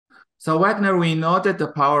So, Wagner, we know that the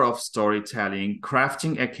power of storytelling,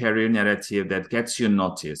 crafting a career narrative that gets you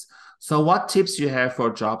noticed. So, what tips you have for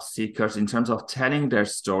job seekers in terms of telling their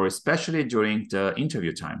story, especially during the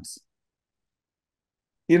interview times?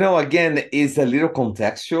 Again, it's a little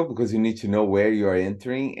contextual because you need to know where you are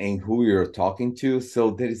entering and who you're talking to. So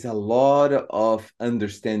there is a lot of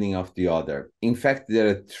understanding of the other. In fact, there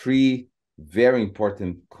are three very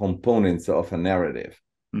important components of a narrative.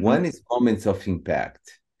 Hmm. One is moments of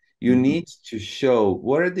impact. You Hmm. need to show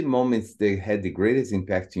what are the moments that had the greatest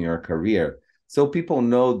impact in your career. So people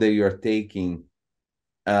know that you're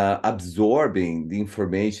absorbing the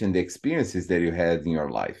information, the experiences that you had in your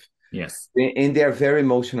life. Yes. And they're very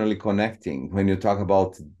emotionally connecting when you talk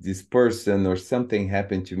about this person or something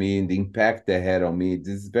happened to me and the impact they had on me.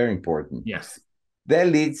 This is very important. Yes. That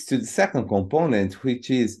leads to the second component, which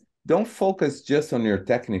is don't focus just on your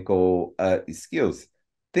technical skills.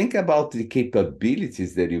 Think about the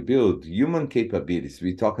capabilities that you build, human capabilities.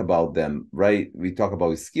 We talk about them, right? We talk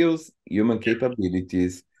about skills, human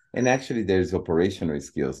capabilities, and actually there's operational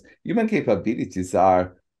skills. Human capabilities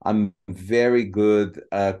are I'm very good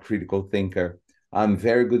critical thinker. I'm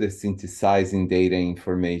very good at synthesizing data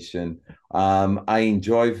information. I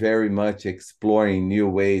enjoy very much exploring new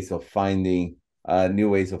ways of finding new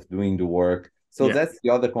ways of doing the work. So Yeah. that's the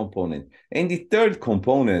other component. And the third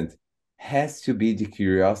component has to be the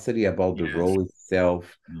curiosity about the Yes. role itself,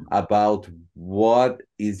 Mm. about what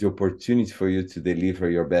is the opportunity for you to deliver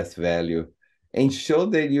your best value, and show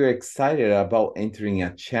that you're excited about entering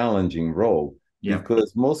a challenging role Yeah.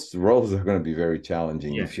 because most roles are going to be very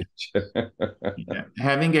challenging in the Yeah. future. Yeah.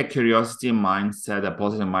 Having a curiosity mindset, a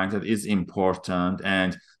positive mindset is important.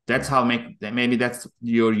 And that's Yeah. how maybe that's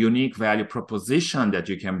your unique value proposition that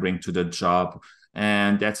you can bring to the job.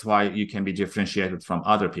 And that's why you can be differentiated from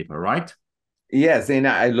other people, right? Yes, and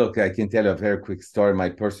I can tell you a very quick story, my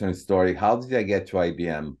personal story. How did I get to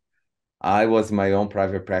IBM? I was my own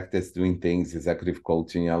private practice doing things, executive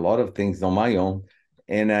coaching, a lot of things on my own.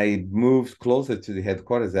 And I moved closer to the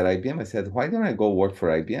headquarters at IBM. I said, why don't I go work for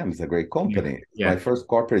IBM? It's a great Yeah. company. It's my Yeah. first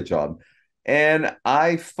corporate job. And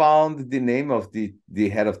I found the name of the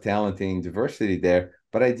head of talent and diversity there,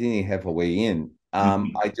 but I didn't have a way in.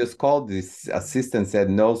 Mhm. I just called this assistant, said,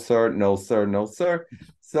 no, sir, no, sir, no, sir.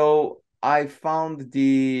 So I found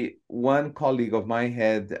the one colleague of mine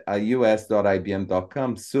had a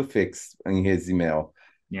us.ibm.com suffix in his email.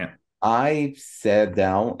 Yeah. I sat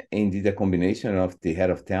down and did a combination of the head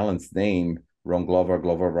of talent's name, Ron Glover,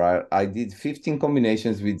 Glover Wright. I did 15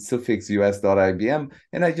 combinations with suffix us.ibm,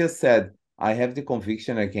 and I just said, I have the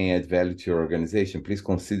conviction I can add value to your organization. Please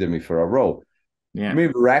consider me for a role. Yeah.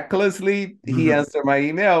 Miraculously, he Mhm. answered my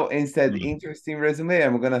email and said, Mhm. interesting resume.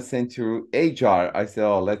 I'm going to send to HR. I said,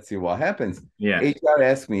 oh, let's see what happens. Yeah. HR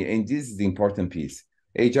asked me, and this is the important piece.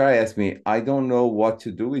 HR asked me, I don't know what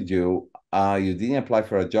to do with you. You didn't apply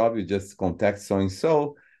for a job. You just contact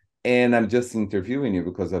so-and-so, and I'm just interviewing you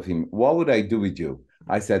because of him. What would I do with you?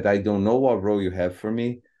 I said, I don't know what role you have for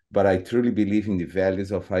me, but I truly believe in the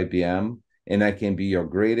values of IBM, and I can be your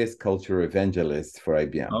greatest cultural evangelist for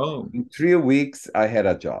IBM. Oh, In 3 weeks, I had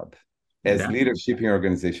a job as that, leadership and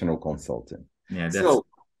organizational consultant. yeah, that's, So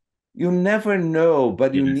you never know,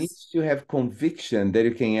 but you need yes. to have conviction that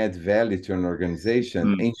you can add value to an organization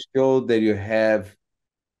Mm, and show that you have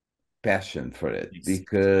passion for it yes.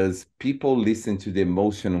 because people listen to the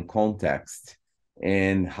emotional context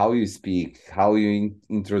and how you speak, how you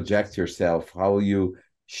introject yourself, how you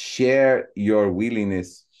share your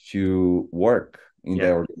willingness to work in the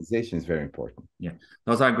Yeah. organization is very important. Yeah.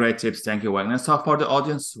 Those are great tips. Thank you, Wagner. So for the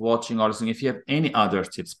audience watching or listening, if you have any other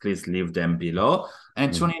tips, please leave them below.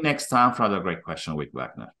 And tune Mhm. in next time for another great question with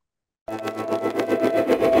Wagner.